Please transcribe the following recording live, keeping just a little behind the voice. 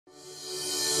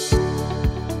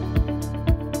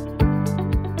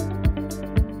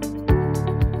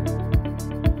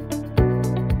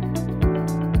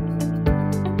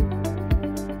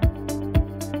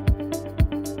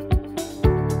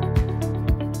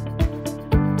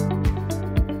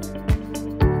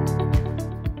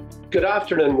Good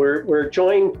afternoon. We're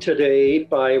joined today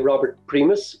by Robert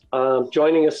Primus.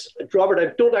 Joining us, Robert,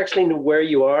 I don't actually know where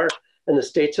you are in the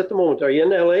States at the moment. Are you in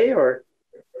LA or?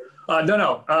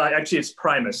 No. Actually, it's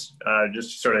Primus.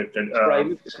 Just sort of,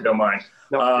 if you don't mind.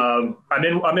 No.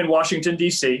 I'm in Washington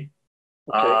D.C.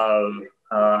 Okay.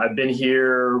 I've been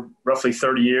here roughly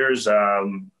 30 years,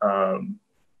 and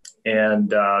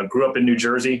grew up in New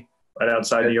Jersey, right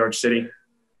outside New York City.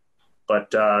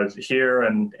 But here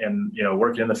and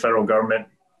working in the federal government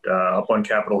up on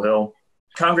Capitol Hill.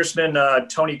 Congressman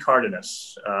Tony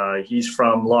Cardenas, he's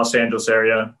from Los Angeles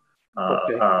area,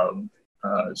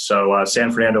 San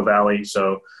Fernando Valley.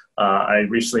 So I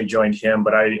recently joined him,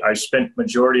 but I spent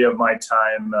majority of my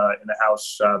time in the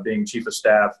House being chief of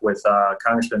staff with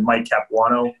Congressman Mike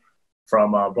Capuano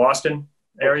from Boston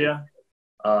area.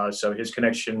 So his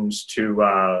connections to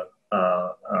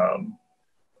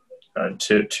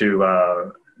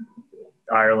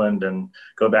Ireland and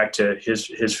go back to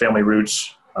his family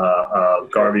roots,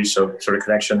 Garvey, so sort of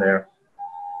connection there.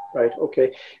 Right,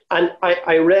 okay. And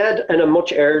I read in a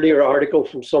much earlier article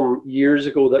from some years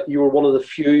ago that you were one of the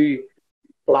few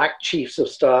black chiefs of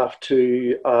staff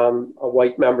to a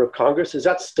white member of Congress. Is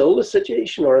that still the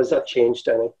situation or has that changed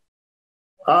any?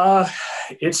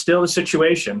 It's still the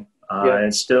situation.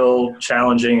 It's still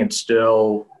challenging. It's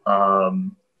still...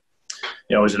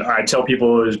 I tell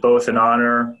people it was both an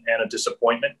honor and a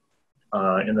disappointment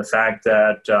in the fact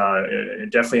that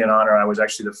definitely an honor. I was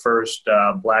actually the first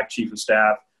black chief of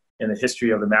staff in the history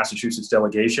of the Massachusetts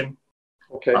delegation.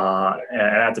 Okay. And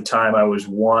at the time, I was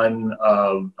one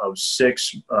of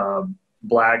six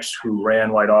blacks who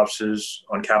ran white offices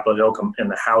on Capitol Hill in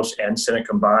the House and Senate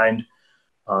combined.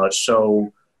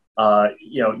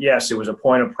 Yes, it was a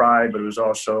point of pride, but it was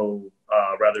also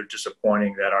rather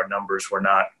disappointing that our numbers were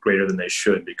not greater than they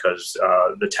should because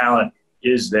the talent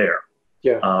is there,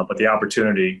 but the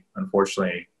opportunity,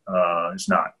 unfortunately, is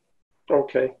not.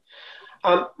 Okay.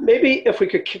 Maybe if we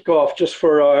could kick off just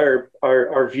for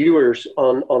our viewers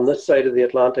on this side of the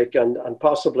Atlantic and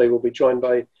possibly we'll be joined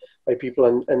by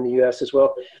people in the US as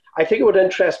well. I think it would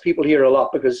interest people here a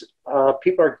lot because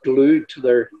people are glued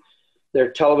to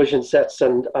their television sets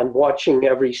and watching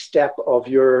every step of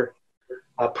your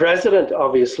president,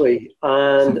 obviously,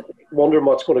 and wondering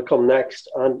what's going to come next.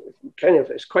 And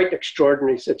it's quite an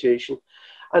extraordinary situation.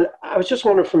 And I was just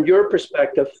wondering, from your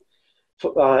perspective,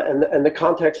 in the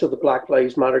context of the Black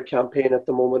Lives Matter campaign at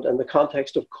the moment, and the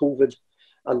context of COVID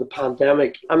and the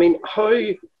pandemic, I mean, how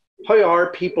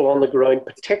are people on the ground,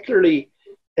 particularly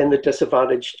in the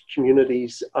disadvantaged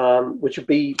communities, which would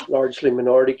be largely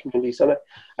minority communities? And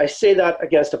I say that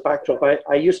against a backdrop.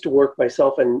 I used to work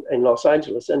myself in Los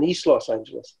Angeles, in East Los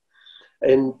Angeles,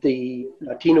 in the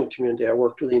Latino community. I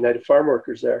worked with the United Farm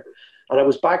Workers there. And I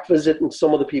was back visiting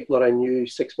some of the people that I knew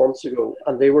 6 months ago,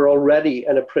 and they were already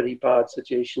in a pretty bad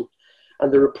situation.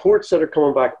 And the reports that are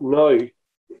coming back now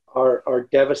are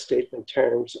devastating in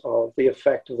terms of the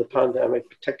effect of the pandemic,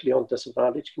 particularly on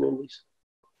disadvantaged communities.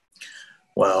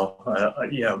 Well,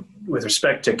 with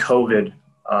respect to COVID,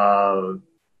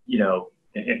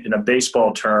 in a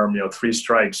baseball term, 3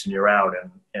 strikes and you're out,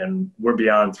 and we're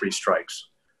beyond 3 strikes.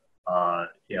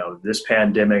 This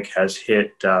pandemic has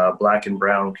hit Black and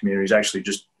brown communities, actually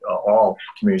just all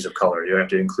communities of color. You have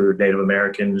to include Native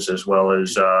Americans as well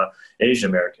as Asian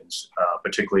Americans,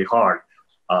 particularly hard.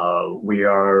 We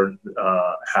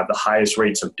have the highest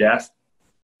rates of death.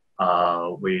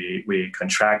 We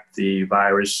contract the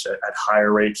virus at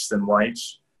higher rates than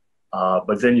whites.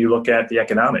 But then you look at the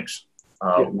economics.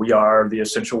 We are the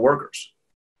essential workers.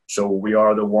 So we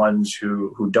are the ones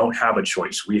who don't have a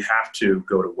choice. We have to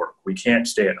go to work. We can't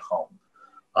stay at home.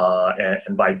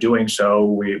 And by doing so,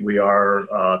 we are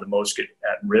the most at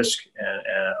risk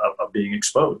of being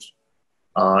exposed.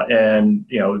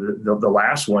 The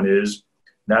last one is,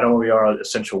 not only are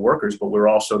essential workers, but we're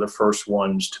also the first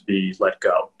ones to be let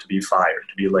go, to be fired,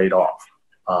 to be laid off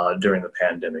during the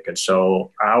pandemic. And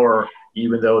so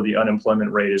even though the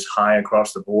unemployment rate is high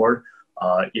across the board,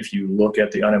 if you look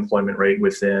at the unemployment rate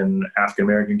within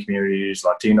African-American communities,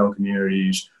 Latino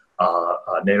communities,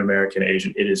 Native American,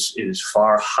 Asian, it is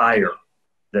far higher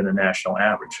than the national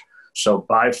average. So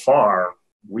by far,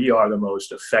 we are the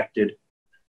most affected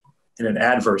in an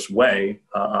adverse way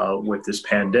with this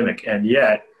pandemic. And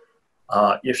yet,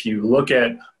 if you look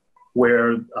at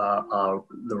where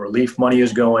the relief money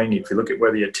is going, if you look at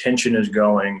where the attention is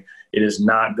going, it is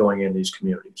not going in these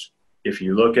communities. If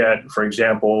you look at, for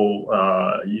example,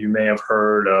 you may have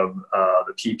heard of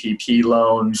the PPP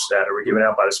loans that were given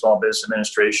out by the Small Business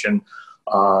Administration.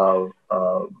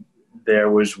 There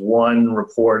was one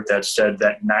report that said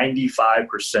that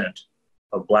 95%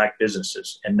 of Black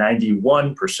businesses and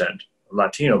 91% of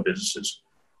Latino businesses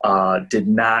did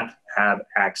not have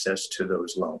access to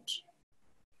those loans.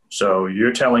 So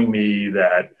you're telling me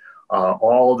that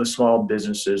all of the small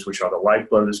businesses, which are the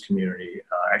lifeblood of this community,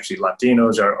 actually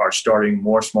Latinos are starting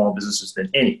more small businesses than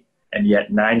any, and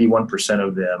yet 91%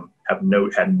 of them had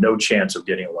no chance of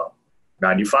getting a loan.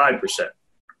 95%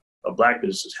 of Black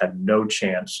businesses had no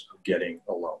chance of getting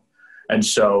a loan. And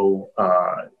so,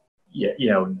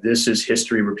 this is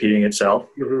history repeating itself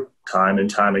time and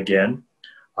time again,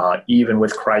 even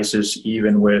with crisis,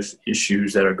 even with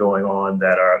issues that are going on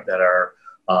that are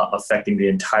affecting the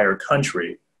entire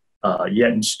country.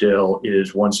 Yet and still, it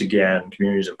is once again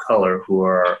communities of color who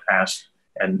are asked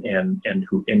and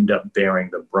who end up bearing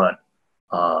the brunt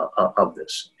of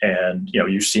this. And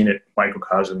you've seen it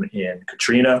microcosm in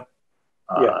Katrina,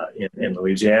 in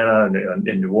Louisiana, and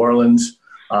in New Orleans,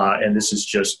 and this is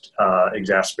just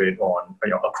exacerbated on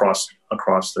across the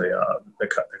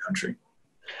country.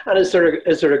 And is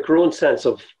there a growing sense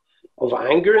of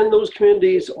anger in those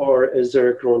communities, or is there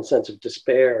a growing sense of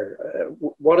despair?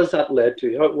 What has that led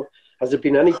to? Has there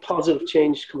been any positive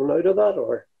change coming out of that,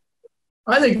 or?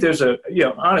 I think there's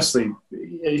honestly,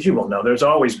 as you well know, there's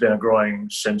always been a growing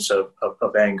sense of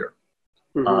anger.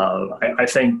 I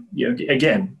think,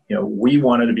 again, we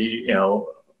wanted to be,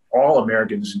 all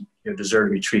Americans deserve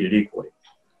to be treated equally.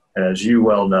 And as you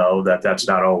well know, that's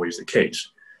not always the case.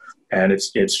 And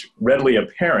it's readily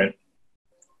apparent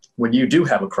when you do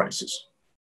have a crisis,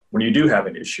 when you do have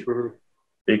an issue,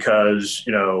 because,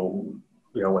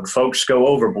 when folks go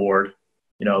overboard,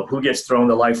 who gets thrown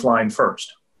the lifeline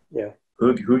first? Yeah.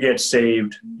 Who gets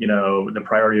saved, the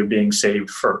priority of being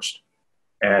saved first.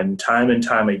 And time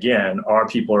again, our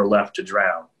people are left to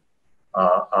drown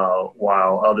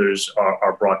while others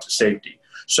are brought to safety.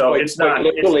 So it's not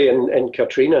literally in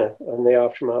Katrina and the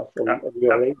aftermath of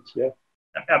New Orleans. Yeah.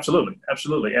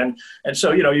 Absolutely. And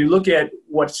so, you look at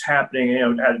what's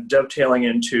happening, dovetailing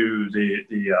into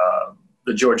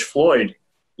the George Floyd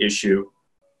issue.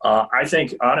 I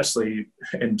think, honestly,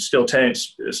 and still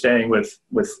staying with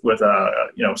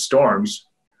storms,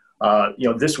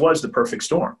 this was the perfect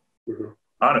storm,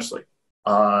 honestly.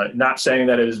 Not saying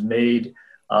that it has made,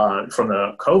 from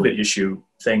the COVID issue,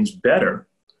 things better,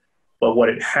 but what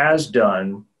it has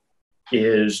done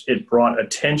is it brought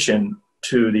attention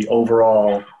to the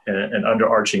overall and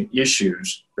underarching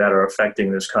issues that are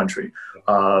affecting this country.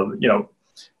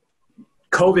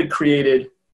 COVID created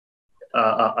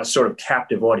a sort of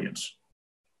captive audience.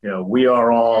 We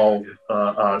are all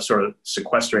sort of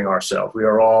sequestering ourselves. We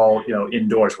are all,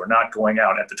 indoors. We're not going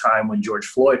out. At the time when George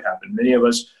Floyd happened, many of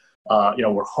us,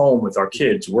 were home with our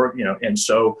kids. And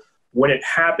so when it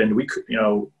happened, we could,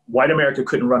 white America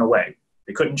couldn't run away.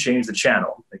 They couldn't change the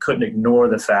channel. They couldn't ignore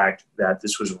the fact that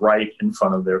this was right in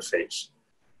front of their face.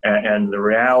 And the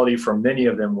reality for many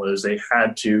of them was they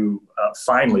had to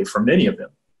finally, for many of them,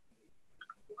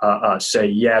 say,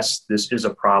 yes, this is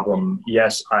a problem.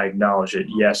 Yes, I acknowledge it.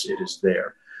 Yes, it is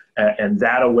there. And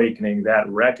that awakening, that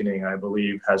reckoning, I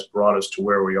believe, has brought us to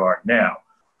where we are now.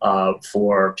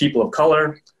 For people of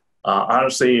color,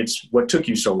 honestly, it's what took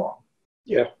you so long.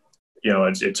 Yeah.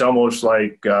 It's almost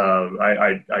like,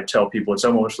 I tell people, it's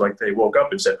almost like they woke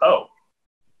up and said, oh,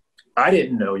 I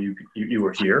didn't know you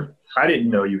were here. I didn't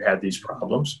know you had these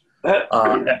problems. But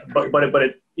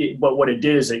what it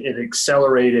did is it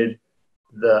accelerated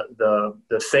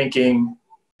the thinking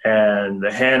and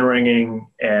the hand-wringing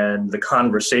and the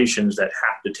conversations that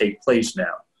have to take place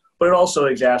now. But it also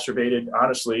exacerbated,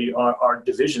 honestly, our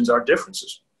divisions, our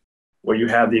differences, where you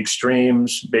have the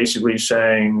extremes basically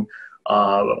saying,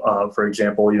 for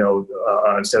example,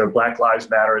 instead of Black Lives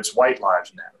Matter, it's White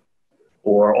Lives Matter,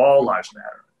 or All Lives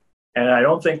Matter. And I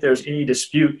don't think there's any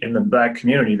dispute in the Black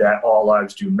community that all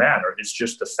lives do matter. It's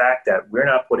just the fact that we're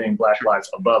not putting Black lives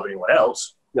above anyone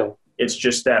else. No. It's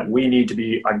just that we need to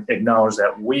be acknowledged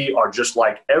that we are just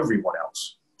like everyone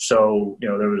else. So,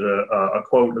 there was a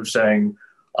quote of saying,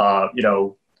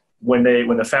 when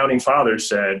the founding fathers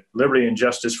said liberty and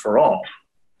justice for all,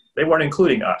 they weren't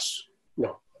including us.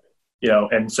 No.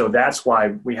 And so that's why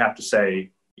we have to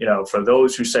say, for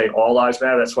those who say all lives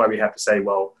matter, that's why we have to say,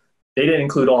 well, they didn't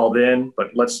include all then,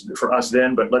 but let's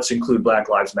include Black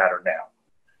Lives Matter now.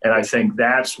 And I think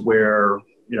that's where,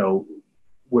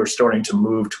 we're starting to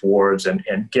move towards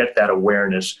and get that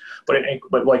awareness.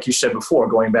 But like you said before,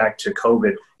 going back to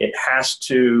COVID, it has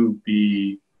to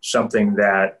be something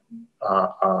that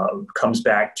comes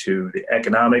back to the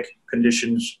economic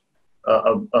conditions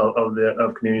of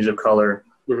communities of color,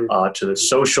 to the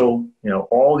social,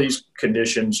 all these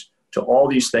conditions, to all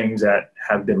these things that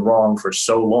have been wrong for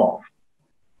so long.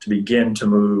 to begin to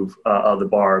move the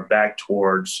bar back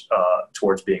towards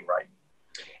being right.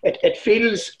 It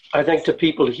feels, I think, to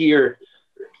people here,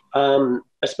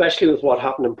 especially with what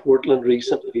happened in Portland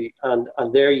recently,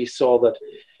 and there you saw that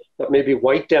maybe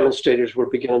white demonstrators were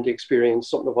beginning to experience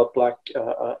something of what Black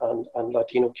and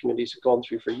Latino communities have gone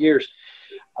through for years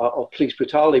of police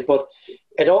brutality. But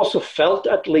it also felt,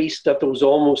 at least, that there was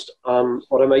almost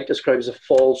what I might describe as a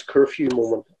falls curfew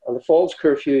moment. And the falls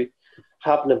curfew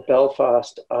happened in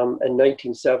Belfast in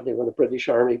 1970 when the British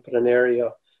Army put an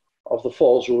area of the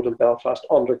Falls Road in Belfast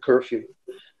under curfew,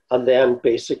 and then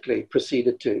basically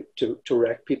proceeded to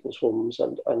wreck people's homes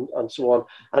and so on.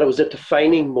 And it was a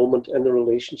defining moment in the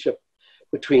relationship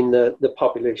between the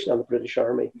population and the British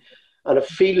Army. And it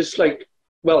feels like,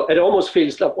 well, it almost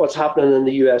feels like what's happening in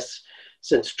the US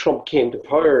since Trump came to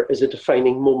power is a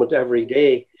defining moment every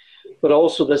day. But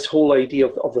also this whole idea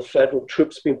of the federal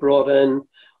troops being brought in,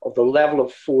 of the level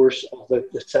of force of the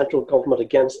central government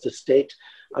against the state,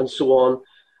 and so on.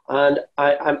 And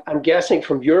I'm guessing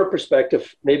from your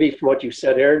perspective, maybe from what you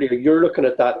said earlier, you're looking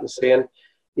at that and saying,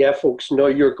 yeah, folks, now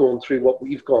you're going through what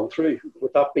we've gone through.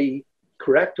 Would that be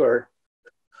correct? Or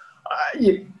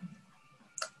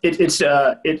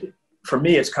for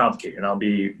me, it's complicated, and I'll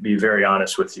be very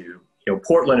honest with you. You know,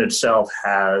 Portland itself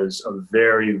has a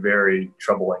very, very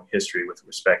troubling history with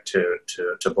respect to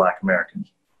Black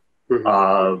Americans.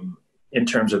 Mm-hmm. In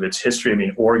terms of its history, I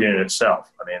mean, Oregon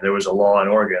itself, I mean, there was a law in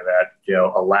Oregon that,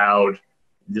 allowed,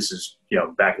 this is,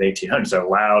 back in the 1800s, that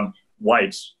allowed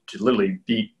whites to literally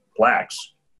beat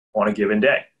Blacks on a given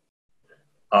day.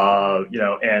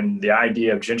 And the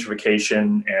idea of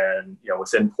gentrification and,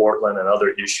 within Portland and other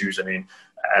issues, I mean,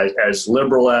 as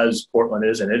liberal as Portland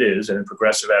is, and it is, and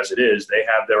progressive as it is, they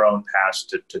have their own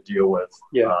past to deal with,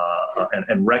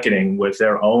 and reckoning with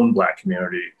their own Black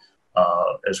community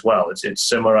as well. It's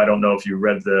similar. I don't know if you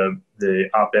read the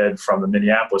op-ed from the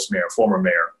Minneapolis mayor, former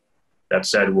mayor, that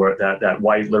said that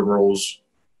white liberals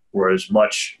were as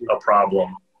much a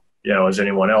problem, as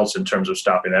anyone else in terms of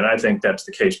stopping that. And I think that's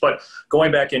the case. But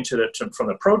going back from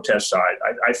the protest side,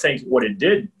 I think what it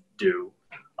did do,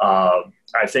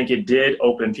 I think it did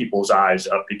open people's eyes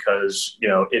up because,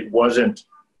 it wasn't,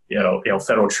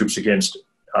 federal troops against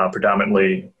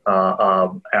predominantly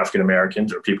African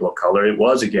Americans or people of color. It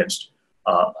was against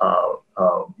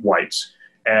whites,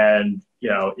 and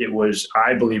it was.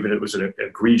 I believe it was an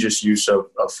egregious use of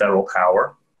federal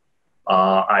power.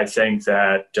 I think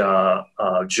that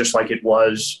just like it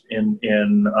was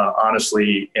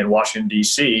honestly in Washington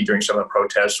D.C. during some of the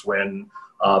protests when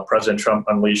President Trump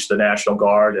unleashed the National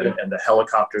Guard and the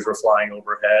helicopters were flying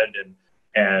overhead,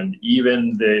 and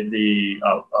even the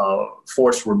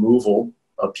forced removal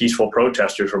of peaceful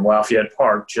protesters from Lafayette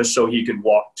Park just so he could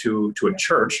walk to a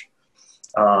church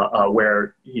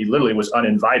where he literally was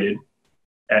uninvited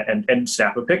and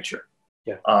snap a picture.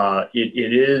 Yeah.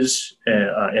 It is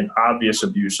an obvious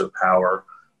abuse of power.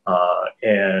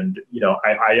 And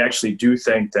I actually do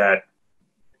think that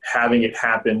having it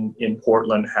happen in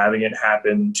Portland, having it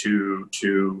happen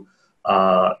to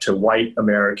white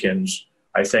Americans,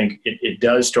 I think it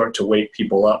does start to wake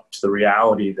people up to the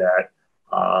reality that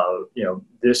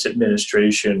this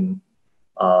administration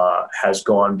has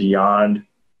gone beyond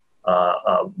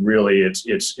really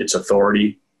its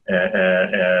authority,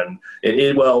 and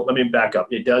well, let me back up.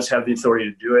 It does have the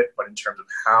authority to do it, but in terms of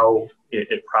how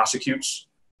it prosecutes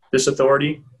this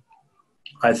authority,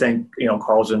 I think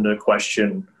calls into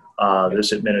question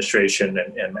this administration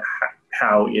and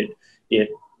how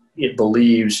it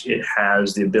believes it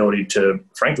has the ability to,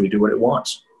 frankly, do what it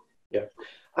wants. Yeah.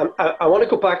 I want to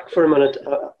go back for a minute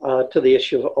to the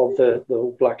issue of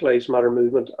the Black Lives Matter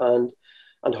movement and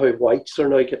how whites are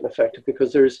now getting affected,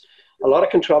 because there's a lot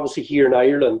of controversy here in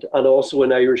Ireland and also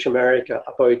in Irish America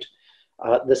about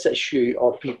this issue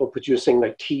of people producing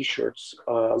like T-shirts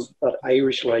that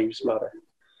Irish Lives Matter.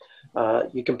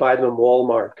 You can buy them in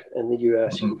Walmart in the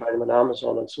US, you can buy them on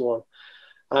Amazon and so on.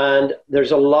 And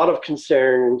there's a lot of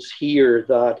concerns here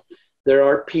that there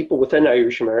are people within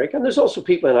Irish America, and there's also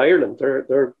people in Ireland.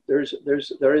 There is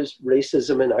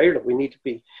racism in Ireland. We need to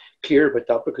be clear about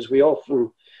that, because we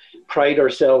often pride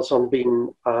ourselves on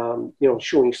being,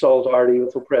 showing solidarity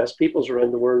with oppressed peoples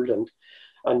around the world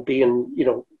and being,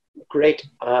 great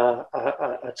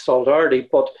at solidarity.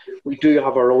 But we do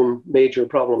have our own major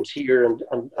problems here, and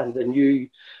the new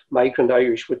migrant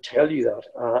Irish would tell you that,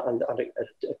 and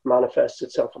it manifests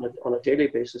itself on a daily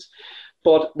basis.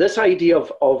 But this idea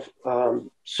of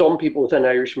some people within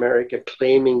Irish America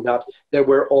claiming that there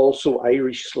were also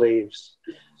Irish slaves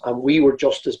and we were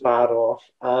just as bad off,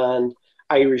 and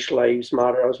Irish Lives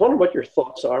Matter. I was wondering what your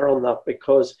thoughts are on that,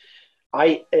 because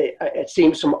it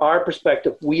seems from our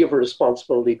perspective, we have a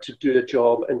responsibility to do a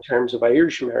job in terms of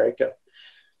Irish America,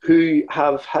 who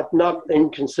have had not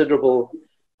inconsiderable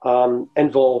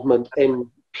involvement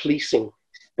in policing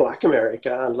Black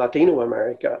America and Latino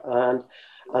America,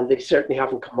 and they certainly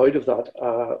haven't come out of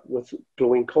that with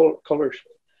glowing colors.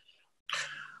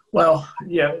 Well,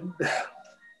 yeah,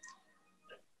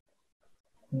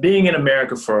 being in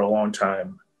America for a long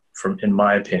time, in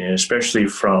my opinion, especially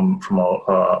from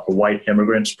a white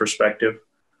immigrant's perspective,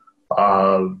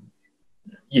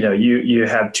 you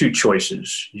have two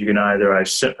choices. You can either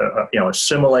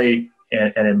assimilate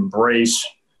and embrace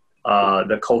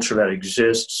the culture that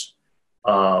exists,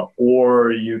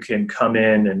 or you can come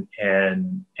in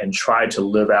and try to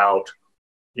live out,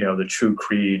 the true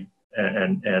creed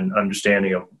and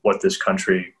understanding of what this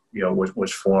country,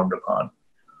 was formed upon.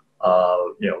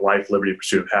 Life, liberty,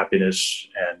 pursuit of happiness,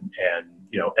 and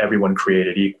everyone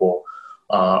created equal.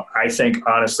 I think,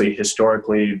 honestly,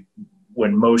 historically,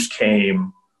 when most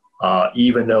came,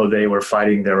 even though they were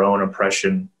fighting their own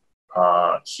oppression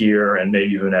here and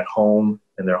maybe even at home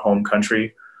in their home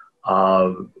country,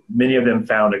 many of them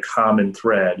found a common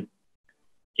thread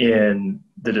in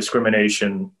the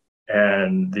discrimination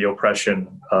and the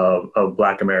oppression of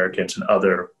Black Americans and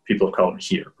other people of color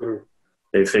here. Mm.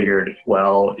 They figured,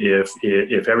 well,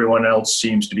 if everyone else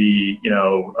seems to be,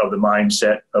 of the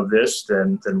mindset of this,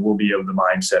 then we'll be of the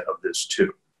mindset of this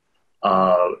too.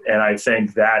 And I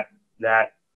think that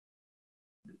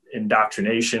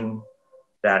indoctrination,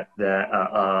 of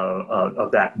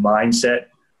that mindset,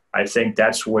 I think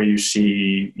that's where you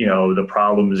see, the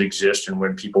problems exist, and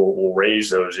when people will raise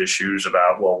those issues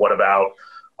about, well, what about,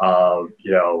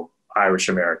 Irish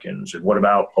Americans, and what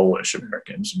about Polish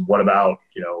Americans, and what about,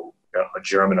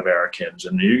 German Americans,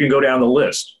 and you can go down the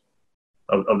list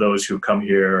of those who come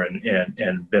here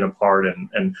and been a part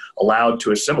and allowed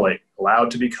to assimilate,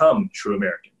 allowed to become true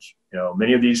Americans.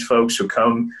 Many of these folks who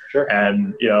come, sure,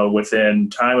 and, within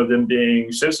time of them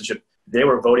being citizenship, they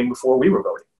were voting before we were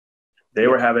voting. They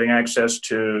were having access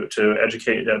to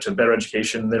better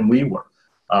education than we were,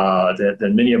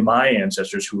 than many of my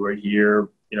ancestors who were here,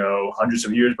 hundreds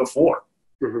of years before.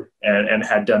 Mm-hmm. and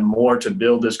had done more to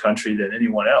build this country than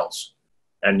anyone else.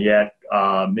 And yet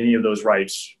many of those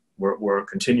rights were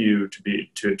continue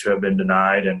to have been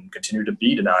denied and continue to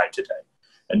be denied today.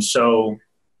 And so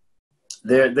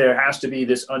there has to be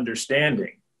this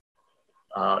understanding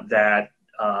that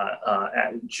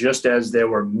just as there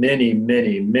were many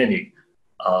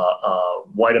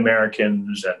white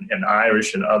Americans and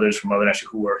Irish and others from other nations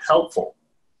who were helpful,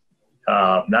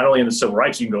 not only in the civil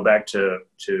rights, you can go back to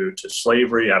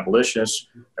slavery, abolitionists,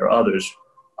 or others.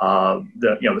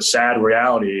 The sad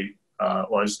reality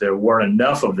was there weren't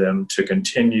enough of them to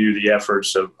continue the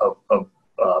efforts of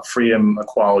freedom,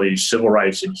 equality, civil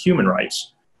rights, and human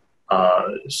rights.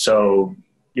 So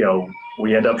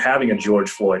we end up having a George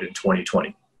Floyd in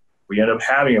 2020. We end up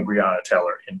having a Breonna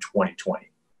Taylor in 2020.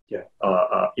 Yeah.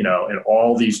 And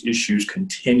all these issues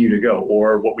continue to go.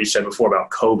 Or what we said before about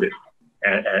COVID.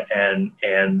 And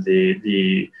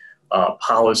the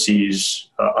policies,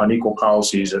 unequal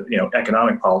policies,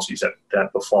 economic policies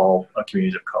that befall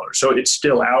communities of color. So it's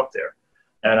still out there.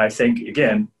 And I think,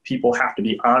 again, people have to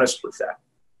be honest with that.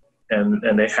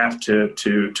 And they have to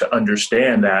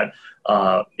understand that,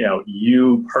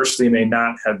 you personally may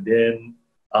not have been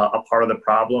a part of the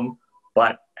problem,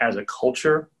 but as a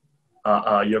culture,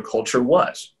 your culture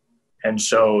was. And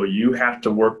so you have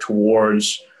to work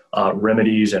towards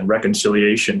remedies and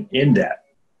reconciliation in that.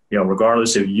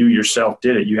 Regardless if you yourself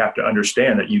did it, you have to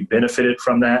understand that you benefited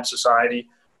from that society,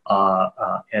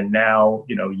 and now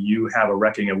you have a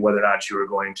reckoning of whether or not you are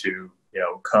going to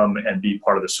come and be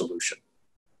part of the solution.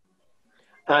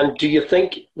 And do you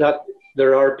think that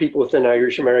there are people within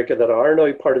Irish America that are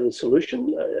now part of the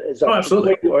solution? Is that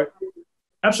absolutely.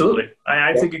 Absolutely.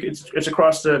 I think it's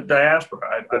across the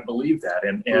diaspora. I believe that,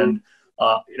 and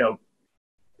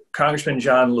Congressman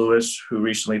John Lewis, who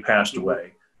recently passed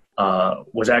away,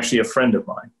 was actually a friend of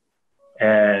mine.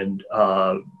 And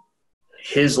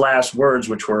his last words,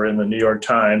 which were in the New York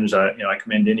Times, I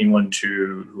commend anyone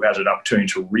who has an opportunity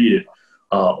to read it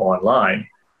online.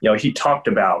 He talked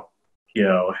about,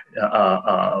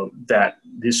 that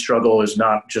this struggle is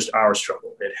not just our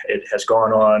struggle. It has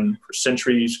gone on for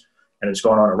centuries, and it's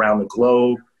gone on around the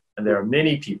globe. And there are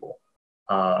many people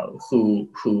who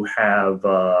have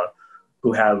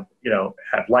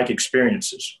like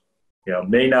experiences,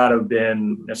 may not have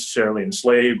been necessarily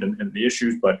enslaved in the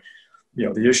issues, but,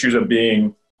 the issues of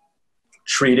being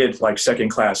treated like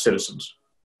second-class citizens,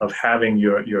 of having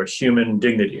your human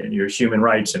dignity and your human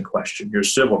rights in question, your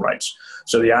civil rights.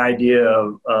 So the idea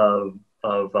of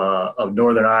of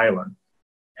Northern Ireland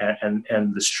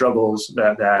and the struggles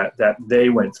that they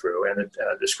went through, and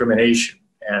the discrimination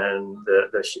and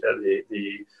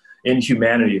the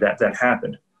inhumanity that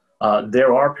happened.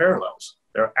 There are parallels.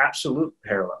 There are absolute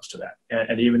parallels to that,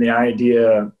 and even the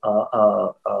idea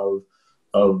of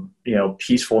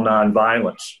peaceful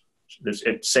nonviolence.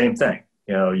 It's same thing.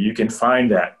 You can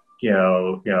find that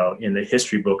in the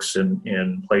history books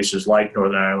in places like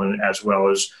Northern Ireland, as well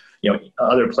as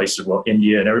other places, well,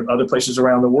 India and other places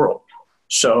around the world.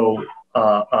 So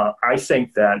I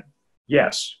think that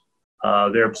yes,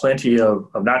 there are plenty of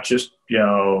not just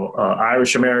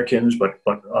Irish Americans, but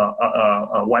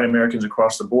white Americans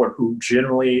across the board who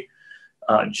genuinely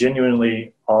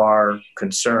are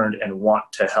concerned and want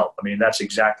to help. I mean, that's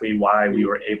exactly why we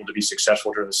were able to be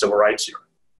successful during the Civil Rights era.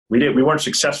 We weren't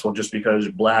successful just because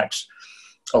blacks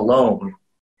alone,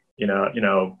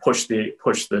 pushed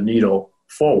the needle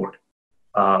forward.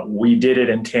 We did it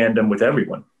in tandem with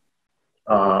everyone,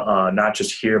 not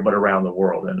just here but around the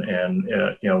world. And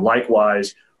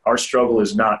likewise, our struggle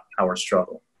is not our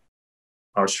struggle.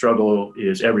 Our struggle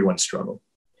is everyone's struggle.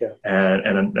 Yeah.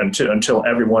 And until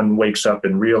everyone wakes up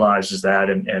and realizes that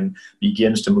and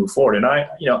begins to move forward. And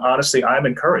honestly, I'm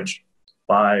encouraged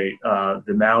by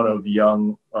the amount of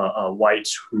young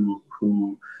whites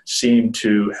who seem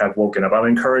to have woken up. I'm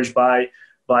encouraged by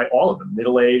all of them,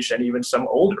 middle-aged and even some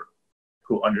older,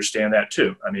 who understand that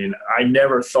too. I mean, I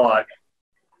never thought,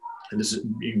 and this is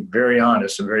being very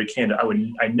honest and very candid,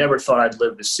 I never thought I'd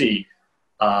live to see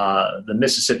the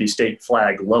Mississippi state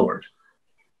flag lowered,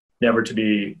 never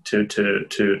to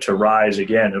rise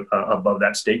again above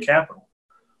that state capitol.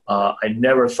 I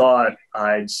never thought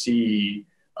I'd see,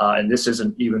 and this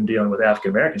isn't even dealing with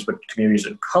African Americans, but communities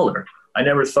of color. I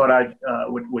never thought I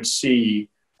would see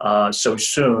so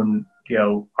soon,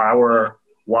 our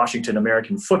Washington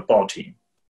American football team,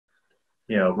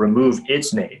 remove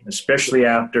its name, especially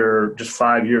after just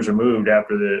 5 years removed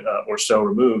after the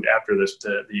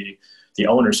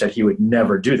owner said he would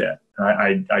never do that.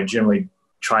 I generally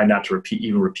try not to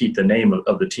repeat the name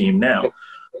of the team now,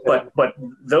 but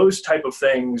those type of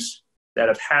things that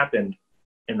have happened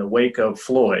in the wake of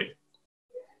Floyd,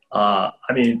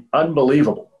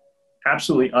 unbelievable.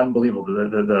 Absolutely unbelievable.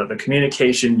 The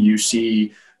communication you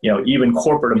see, even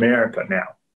corporate America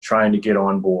now trying to get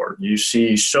on board. You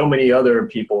see so many other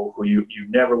people who you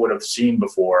never would have seen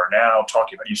before now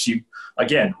talking about. You see,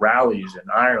 again, rallies in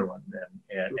Ireland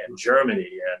and Germany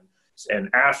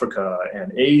and Africa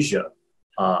and Asia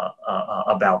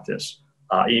about this.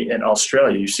 In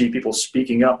Australia, you see people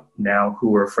speaking up now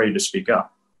who are afraid to speak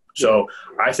up. So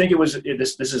I think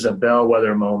this is a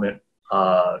bellwether moment.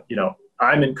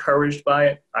 I'm encouraged by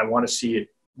it. I want to see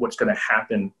what's going to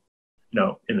happen,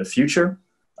 in the future.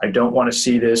 I don't want to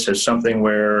see this as something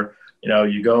where,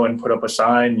 you go and put up a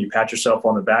sign, you pat yourself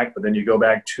on the back, but then you go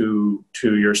back to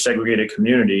your segregated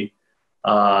community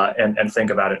and think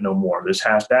about it no more.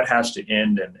 That has to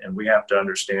end, and we have to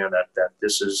understand that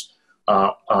this is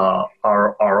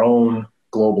our own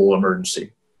global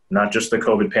emergency, not just the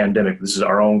COVID pandemic. This is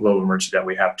our own global emergency that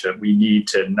we need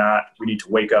to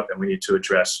wake up and we need to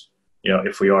address,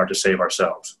 if we are to save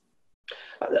ourselves.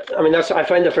 I mean, I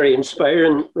find that very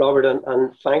inspiring, Robert,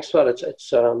 and thanks for that.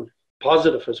 It's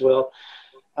positive as well.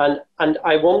 And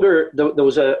I wonder, there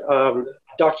was a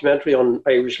documentary on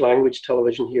Irish language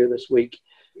television here this week.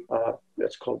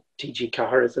 It's called TG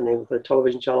Cahir is the name of the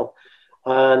television channel.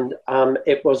 And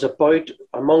it was about,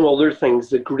 among other things,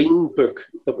 the Green Book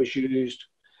that was used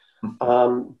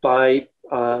by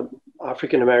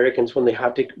African Americans when they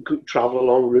had to travel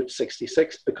along Route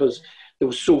 66, because there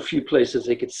were so few places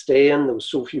they could stay in. There were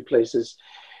so few places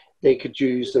they could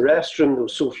use the restroom. There were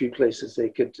so few places they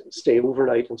could stay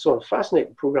overnight and so on.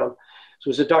 Fascinating program. So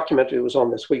it was a documentary that was on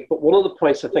this week. But one of the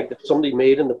points I think that somebody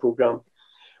made in the program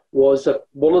was that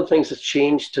one of the things that's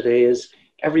changed today is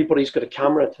everybody's got a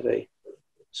camera today.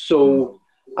 So,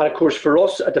 and of course, for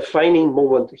us, a defining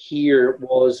moment here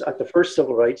was at the first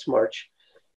Civil Rights March,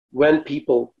 when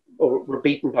people were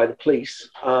beaten by the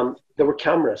police. There were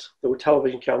cameras, there were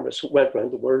television cameras that went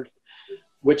around the world,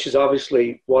 which is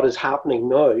obviously what is happening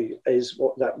now, is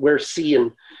that we're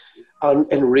seeing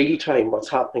in real time what's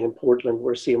happening in Portland.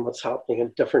 We're seeing what's happening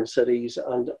in different cities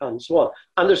and so on.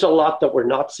 And there's a lot that we're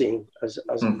not seeing as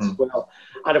well.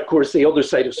 And of course, the other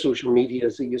side of social media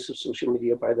is the use of social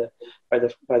media by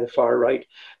the far right.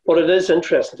 But it is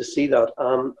interesting to see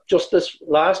that. Just this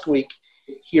last week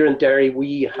here in Derry,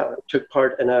 we took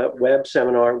part in a web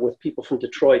seminar with people from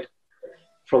Detroit,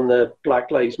 from the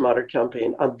Black Lives Matter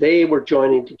campaign, and they were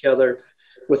joining together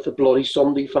with the Bloody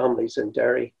Sunday families in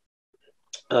Derry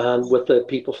and with the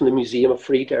people from the Museum of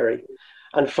Free Derry.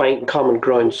 and find common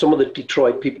ground. Some of the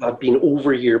Detroit people had been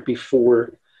over here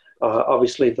before,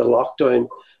 obviously, the lockdown.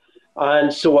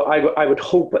 And so I would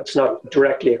hope, it's not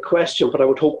directly a question, but I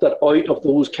would hope that out of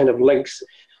those kind of links,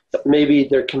 that maybe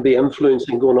there can be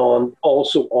influencing going on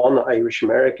also on Irish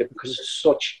America, because it's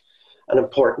such an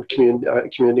important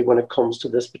community when it comes to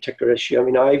this particular issue. I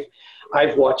mean,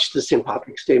 I've watched the St.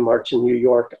 Patrick's Day March in New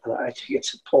York, and I think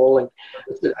it's appalling.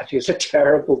 I think it's a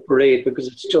terrible parade, because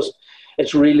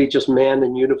it's really just men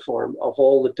in uniform of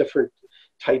all the different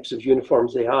types of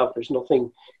uniforms they have. There's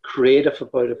nothing creative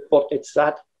about it, but it's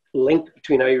that link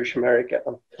between Irish America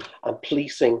and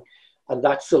policing. And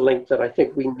that's the link that I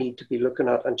think we need to be looking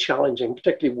at and challenging,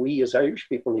 particularly we as Irish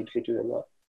people need to be doing that.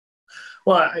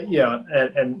 Well, yeah,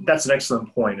 and that's an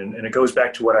excellent point, and it goes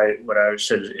back to what I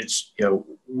said. It's,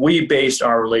 we based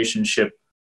our relationship,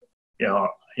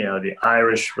 the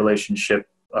Irish relationship,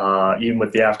 even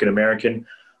with the African American,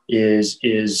 is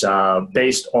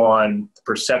based on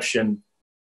perception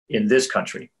in this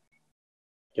country,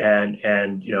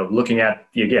 and looking at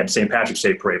again St. Patrick's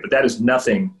Day parade, but that is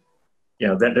nothing.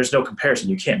 That there's no comparison.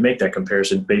 You can't make that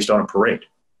comparison based on a parade.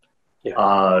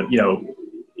 Yeah.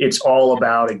 It's all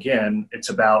about, again, it's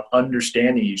about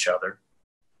understanding each other,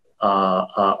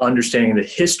 understanding the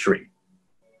history,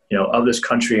 of this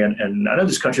country and not of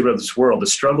this country, but of this world, the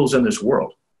struggles in this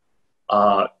world.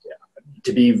 To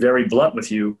be very blunt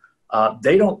with you,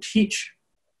 they don't teach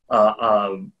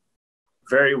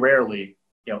very rarely,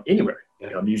 anywhere,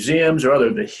 museums or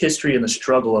other, the history and the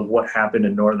struggle of what happened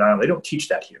in Northern Ireland. They don't teach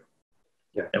that here.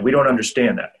 Yeah. And we don't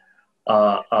understand that.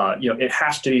 It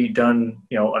has to be done,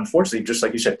 unfortunately, just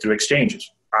like you said, through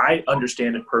exchanges. I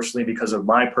understand it personally because of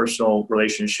my personal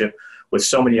relationship with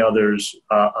so many others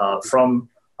from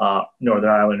Northern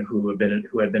Ireland who have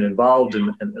been involved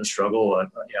in the struggle,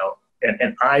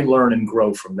 and I learn and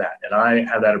grow from that, and I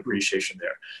have that appreciation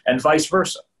there, and vice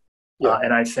versa. Yeah.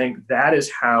 And I think that is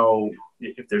how,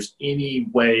 if there's any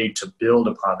way to build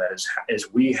upon that,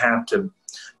 is we have to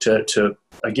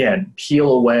again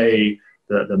peel away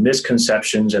the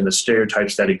misconceptions and the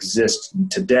stereotypes that exist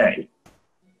today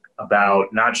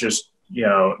about not just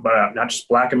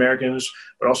Black Americans,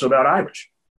 but also about Irish,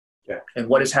 and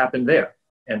what has happened there,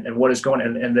 and what is going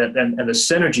on, and the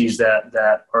synergies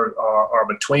that are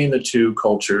between the two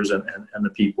cultures and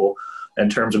the people, in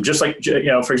terms of, just like,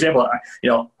 for example,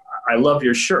 I love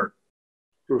your shirt,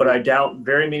 but I doubt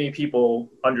very many people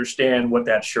understand what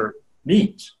that shirt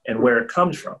means and where it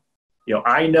comes from.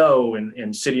 I know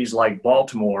in cities like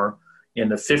Baltimore in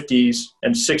the 50s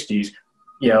and 60s,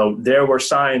 there were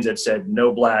signs that said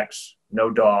no Blacks, no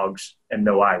dogs, and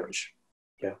no Irish.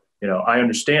 Yeah. I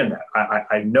understand that.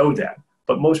 I know that,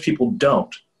 but most people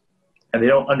don't. And they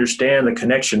don't understand the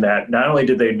connection that not only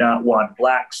did they not want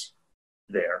Blacks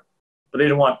there, but they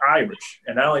didn't want Irish.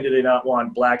 And not only did they not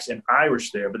want Blacks and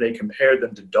Irish there, but they compared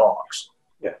them to dogs.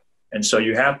 Yeah. And so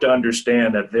you have to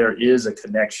understand that there is a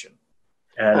connection.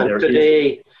 And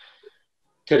today,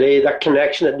 that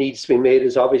connection that needs to be made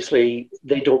is, obviously,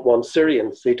 they don't want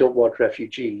Syrians, they don't want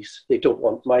refugees, they don't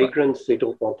want migrants, they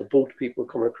don't want the boat people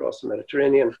coming across the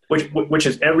Mediterranean. Which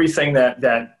is everything that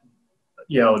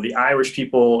the Irish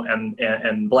people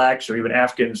and Blacks or even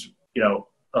Africans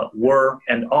were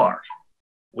and are.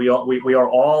 We are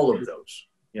all of those.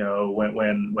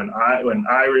 When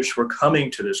Irish were coming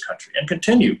to this country and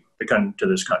continue to come to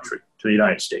this country, to the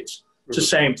United States, it's the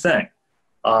same thing.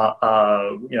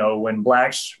 When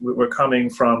Blacks were coming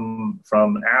from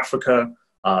Africa,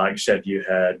 like you said, you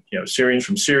had Syrians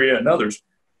from Syria and others.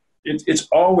 It's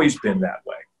always been that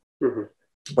way. Mm-hmm.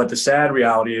 But the sad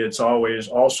reality, it's always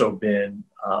also been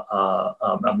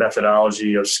a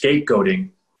methodology of scapegoating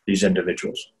these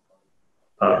individuals,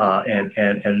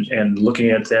 and looking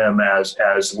at them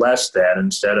as less than,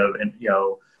 instead of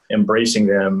embracing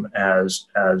them as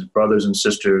brothers and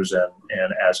sisters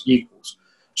and as equals.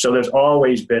 So there's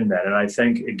always been that, and I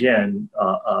think, again,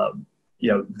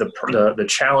 the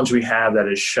challenge we have that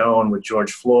is shown with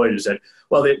George Floyd is that,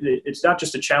 well, it's not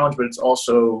just a challenge, but it's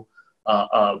also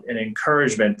an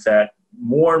encouragement that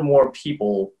more and more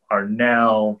people are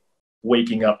now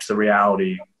waking up to the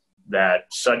reality that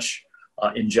such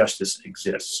injustice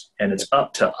exists, and it's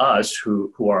up to us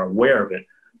who are aware of it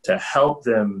to help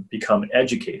them become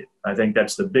educated. I think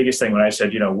that's the biggest thing. When I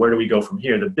said, where do we go from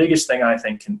here? The biggest thing I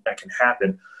think that can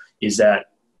happen is that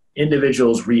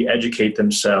individuals re-educate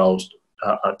themselves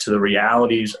to the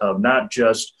realities of not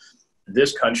just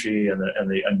this country and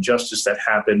the injustice that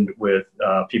happened with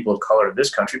people of color in this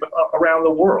country, but around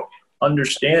the world.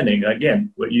 Understanding,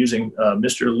 again, using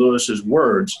Mr. Lewis's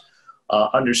words,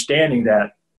 understanding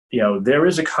that there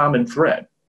is a common thread.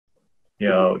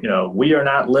 We are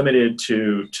not limited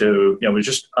to it's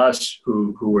just us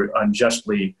who were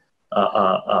unjustly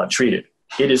treated.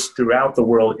 It is throughout the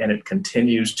world, and it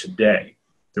continues today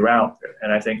throughout.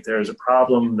 And I think there's a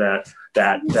problem there's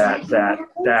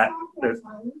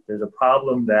a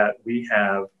problem that we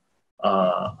have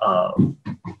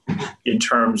in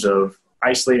terms of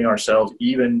isolating ourselves,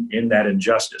 even in that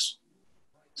injustice,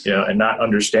 and not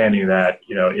understanding that,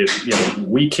 if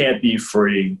we can't be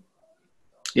free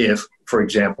if, for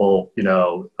example,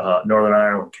 Northern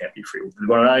Ireland can't be free.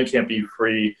 Northern Ireland can't be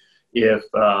free if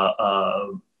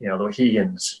the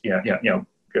Rohingyans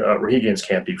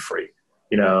can't be free.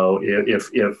 If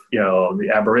the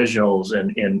Aboriginals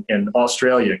in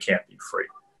Australia can't be free.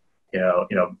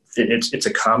 It's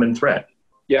a common threat.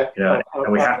 Yeah.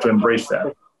 And we have to embrace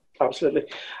that. Absolutely.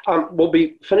 We'll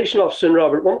be finishing off soon,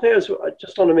 Robert. One thing I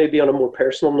just want to maybe on a more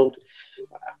personal note.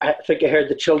 I think I heard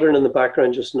the children in the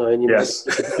background just now. And yes.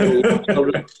 And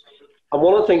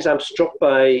one of the things I'm struck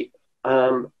by,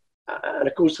 and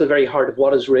it goes to the very heart of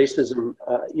what is racism.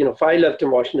 If I lived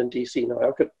in Washington, D.C. now,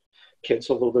 I've got kids,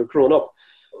 although they're grown up,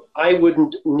 I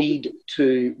wouldn't need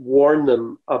to warn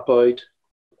them about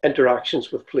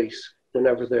interactions with police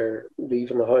whenever they're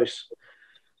leaving the house.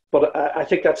 But I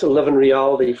think that's a living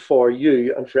reality for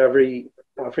you and for every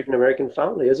African-American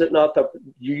family. Is it not that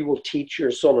you will teach your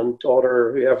son and daughter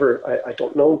or whoever, I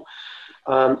don't know,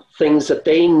 things that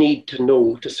they need to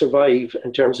know to survive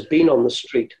in terms of being on the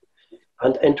street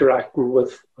and interacting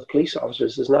with police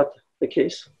officers? Isn't that the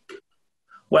case?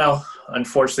 Well,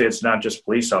 unfortunately, it's not just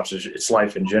police officers. It's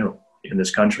life in general in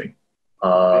this country.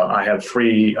 I have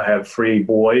three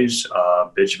boys,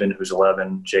 Benjamin, who's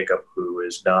 11, Jacob, who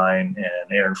is 9,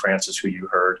 and Aaron Francis, who you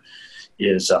heard,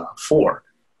 is 4.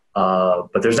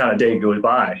 But there's not a day goes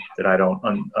by that I don't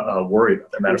worry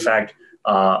about. As a matter of fact,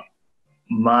 how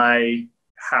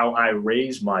I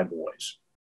raise my boys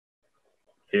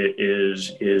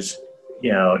is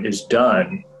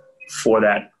done for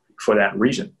that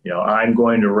reason. I'm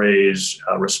going to raise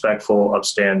respectful,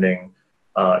 upstanding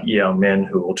young men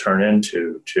who will turn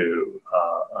into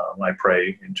I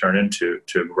pray, and turn into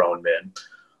grown men.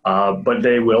 But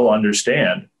they will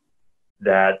understand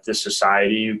that the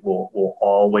society will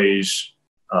always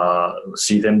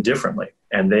see them differently,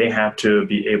 and they have to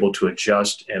be able to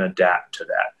adjust and adapt to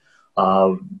that.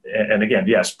 And again,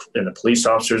 yes, and the police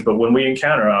officers, but when we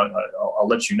encounter, I'll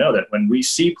let you know that when we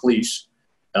see police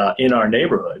in our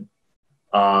neighborhood,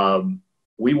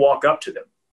 we walk up to them.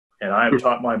 And I have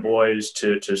taught my boys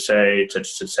to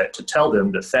tell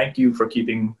them to thank you for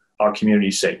keeping our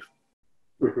community safe.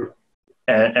 Mm-hmm.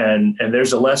 And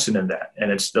there's a lesson in that.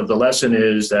 And the lesson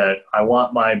is that I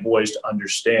want my boys to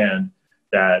understand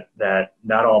that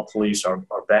not all police are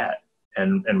bad,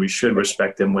 and we should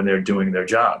respect them when they're doing their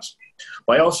jobs.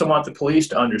 But I also want the police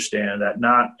to understand that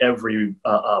not every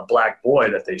black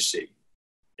boy that they see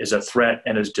is a threat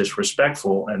and is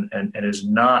disrespectful and is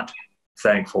not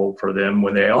thankful for them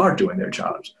when they are doing their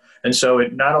jobs. And so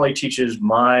it not only teaches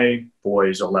my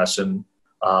boys a lesson,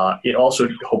 it also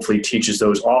hopefully teaches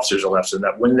those officers a lesson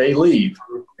that when they leave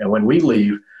and when we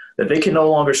leave, that they can no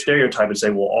longer stereotype and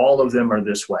say, well, all of them are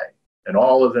this way and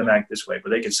all of them act this way. But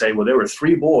they can say, well, there were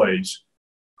 3 boys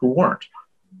who weren't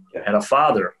and a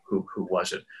father who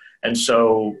wasn't. And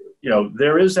so,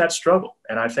 there is that struggle.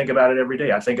 And I think about it every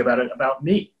day. I think about it about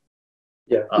me.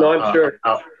 Yeah, no, I'm sure.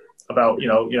 About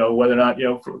whether or not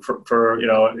for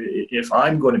if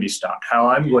I'm going to be stopped, how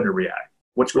I'm going to react,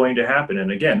 what's going to happen.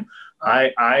 And again,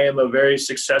 I am a very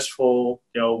successful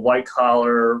white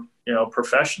collar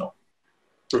professional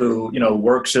who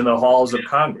works in the halls of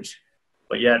Congress,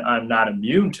 but yet I'm not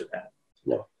immune to that.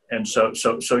 No. And so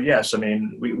yes, I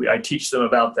mean I teach them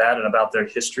about that and about their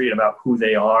history and about who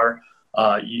they are.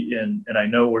 And I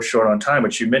know we're short on time,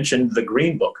 but you mentioned the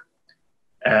Green Book.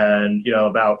 And,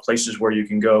 about places where you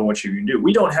can go and what you can do.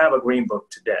 We don't have a Green Book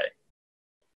today,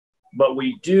 but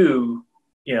we do,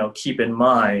 keep in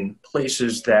mind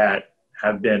places that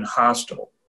have been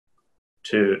hostile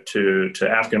to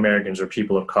African Americans or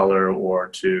people of color or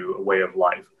to a way of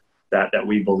life that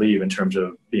we believe in terms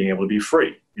of being able to be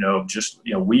free.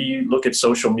 We look at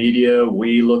social media,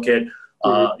 we look at,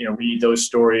 read those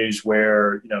stories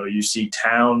where, you see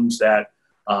towns that,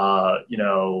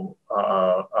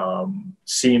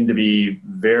 seem to be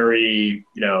very,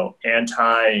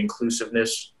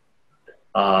 anti-inclusiveness.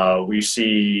 We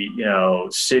see,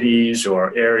 cities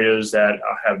or areas that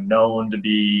have known to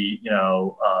be,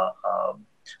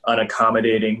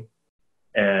 unaccommodating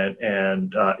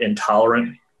and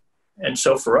intolerant. And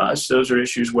so for us, those are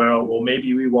issues where, well,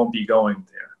 maybe we won't be going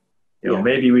there.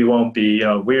 Maybe we won't be,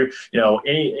 a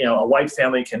white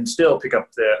family can still pick up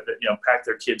pack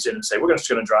their kids in and say, we're just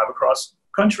going to drive across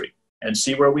country and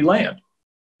see where we land.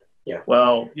 Yeah.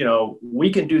 Well,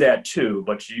 we can do that too,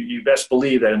 but you best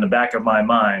believe that in the back of my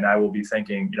mind, I will be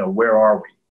thinking, where are we?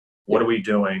 What are we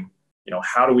doing?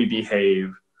 How do we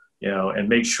behave? And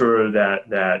make sure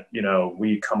that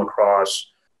we come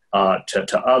across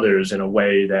to others in a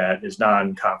way that is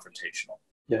non-confrontational.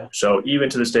 Yeah. So even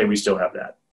to this day, we still have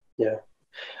that. Yeah.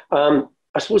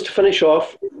 I suppose to finish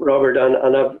off, Robert,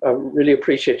 and I really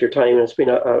appreciate your time, and it's been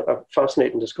a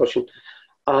fascinating discussion.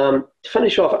 To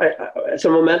finish off, it's a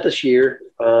momentous year.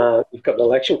 You've got an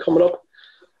election coming up.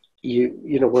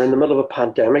 We're in the middle of a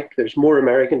pandemic. There's more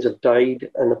Americans have died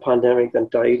in the pandemic than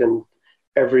died in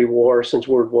every war since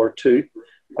World War II.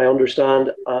 I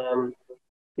understand.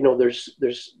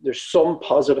 There's some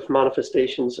positive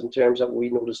manifestations in terms that we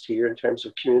noticed here, in terms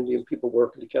of community and people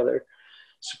working together,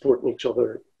 supporting each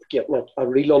other, getting a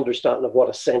real understanding of what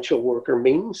essential worker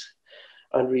means,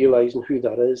 and realizing who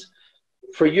that is.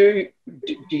 For you,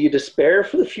 do you despair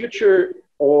for the future,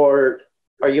 or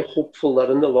are you hopeful that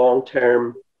in the long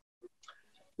term,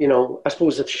 I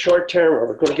suppose it's short term, or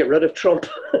we're going to get rid of Trump?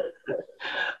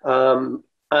 And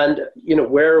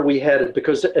where are we headed?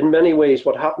 Because in many ways,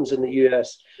 what happens in the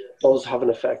US does have an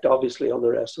effect, obviously, on the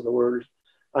rest of the world.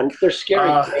 And they're scary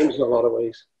times in a lot of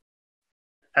ways.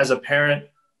 As a parent,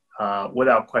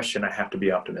 without question, I have to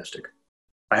be optimistic.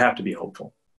 I have to be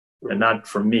hopeful. And not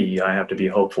for me, I have to be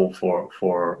hopeful for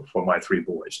my three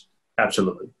boys.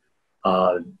 Absolutely.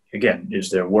 Again, is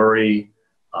there worry?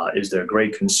 Is there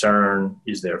great concern?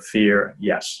 Is there fear?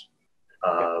 Yes.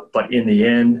 But in the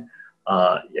end,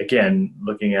 again,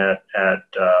 looking at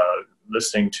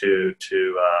listening to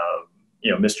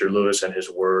Mr. Lewis and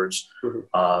his words,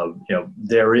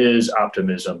 there is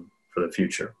optimism for the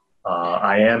future.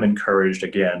 I am encouraged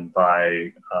again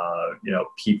by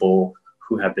people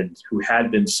who had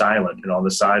been silent and on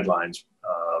the sidelines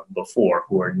before,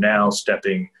 who are now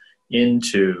stepping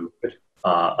into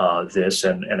this,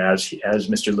 and as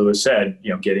Mr. Lewis said,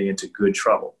 getting into good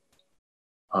trouble.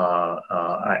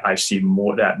 I see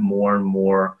more and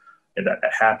more that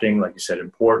happening, like you said, in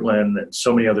Portland and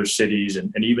so many other cities,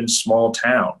 and even small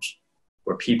towns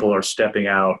where people are stepping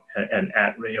out and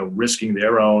risking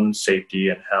their own safety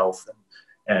and health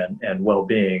and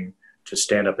well-being to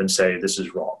stand up and say, this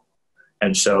is wrong.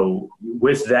 And so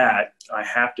with that, I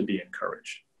have to be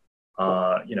encouraged.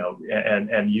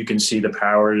 And you can see the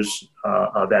powers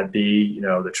that be,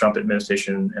 the Trump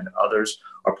administration and others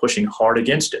are pushing hard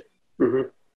against it,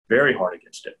 very hard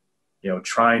against it,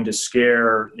 trying to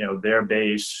scare, their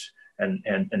base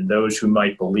and those who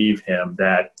might believe him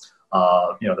that,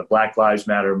 the Black Lives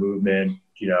Matter movement,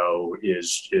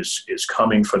 is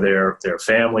coming for their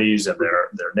families and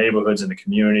their neighborhoods and the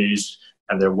communities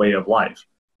and their way of life.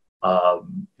 So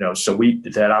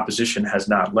that opposition has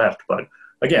not left. But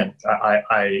again,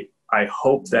 I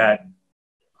hope that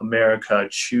America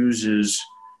chooses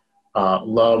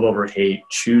love over hate,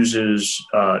 chooses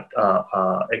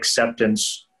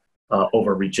acceptance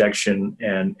over rejection,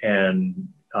 and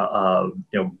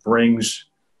brings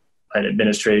an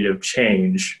administrative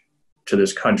change to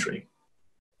this country.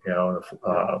 I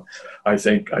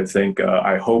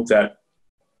hope that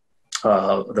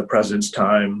the president's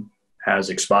time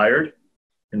has expired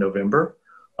in November,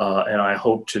 and I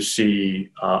hope to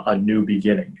see a new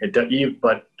beginning.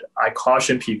 But I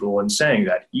caution people in saying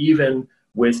that even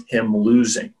with him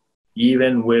losing,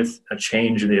 even with a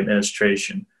change in the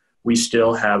administration, we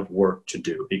still have work to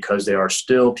do, because there are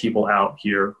still people out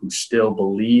here who still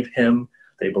believe him.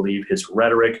 They believe his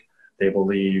rhetoric. They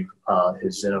believe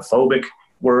his xenophobic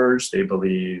words. They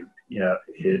believe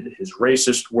his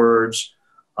racist words,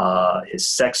 his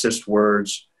sexist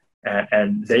words.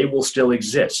 And they will still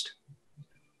exist,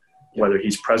 whether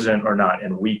he's president or not.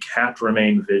 And we have to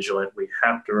remain vigilant. We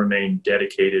have to remain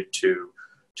dedicated to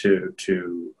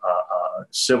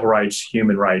civil rights,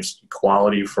 human rights,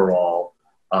 equality for all,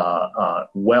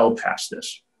 well past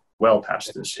this,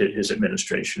 his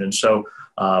administration. And so,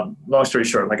 long story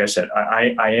short, like I said,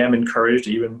 I am encouraged.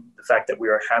 Even the fact that we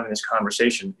are having this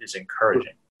conversation is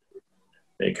encouraging,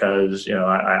 because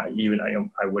I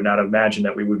would not imagine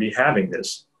that we would be having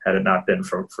this had it not been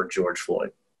for George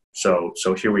Floyd. So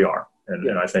here we are.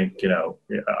 And I think,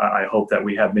 I hope that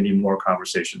we have many more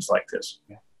conversations like this.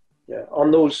 Yeah.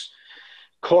 On those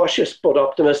cautious but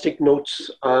optimistic notes,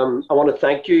 I want to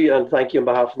thank you, and thank you on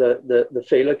behalf of the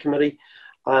Féile committee.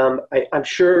 I'm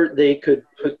sure they could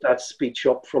put that speech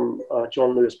up from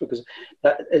John Lewis, because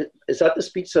is that the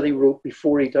speech that he wrote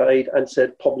before he died and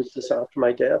said, publish this after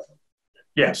my death?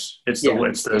 Yes, it's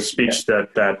the speech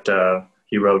that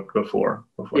he wrote before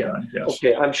Yeah. dying. Yes.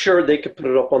 Okay. I'm sure they could put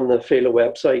it up on the Féile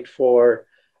website for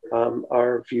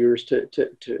our viewers to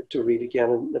read again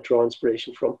and draw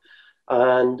inspiration from.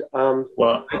 And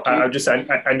well,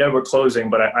 I know we're closing,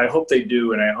 but I hope they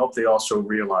do, and I hope they also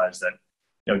realize that,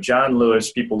 you know, John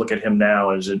Lewis. People look at him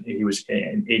now as he was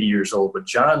 80 years old, but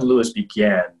John Lewis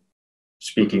began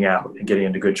speaking out and getting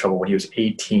into good trouble when he was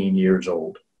 18 years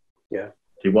old. Yeah.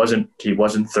 He wasn't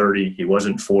 30, he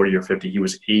wasn't 40 or 50, he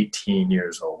was 18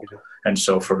 years old. Yeah. And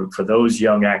so for those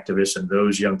young activists and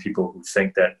those young people who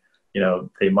think that, you know,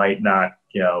 they might not,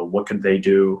 you know, what can they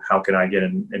do? How can I get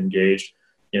engaged?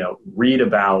 You know, read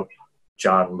about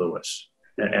John Lewis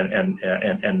and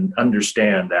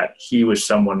understand that he was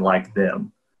someone like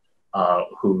them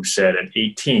who said at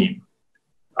 18,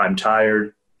 I'm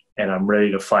tired and I'm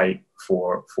ready to fight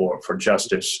for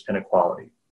justice and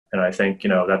equality. And I think, you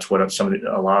know, that's what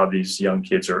a lot of these young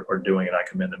kids are doing, and I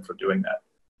commend them for doing that.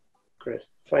 Great.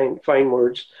 Fine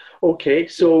words. Okay,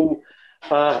 so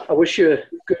I wish you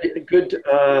a good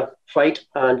fight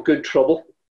and good trouble.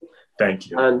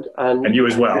 Thank you. And you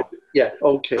as well. Yeah,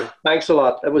 okay. Thanks a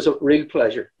lot. It was a real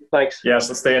pleasure. Thanks. Yes,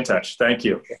 let's stay in touch. Thank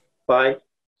you. Bye.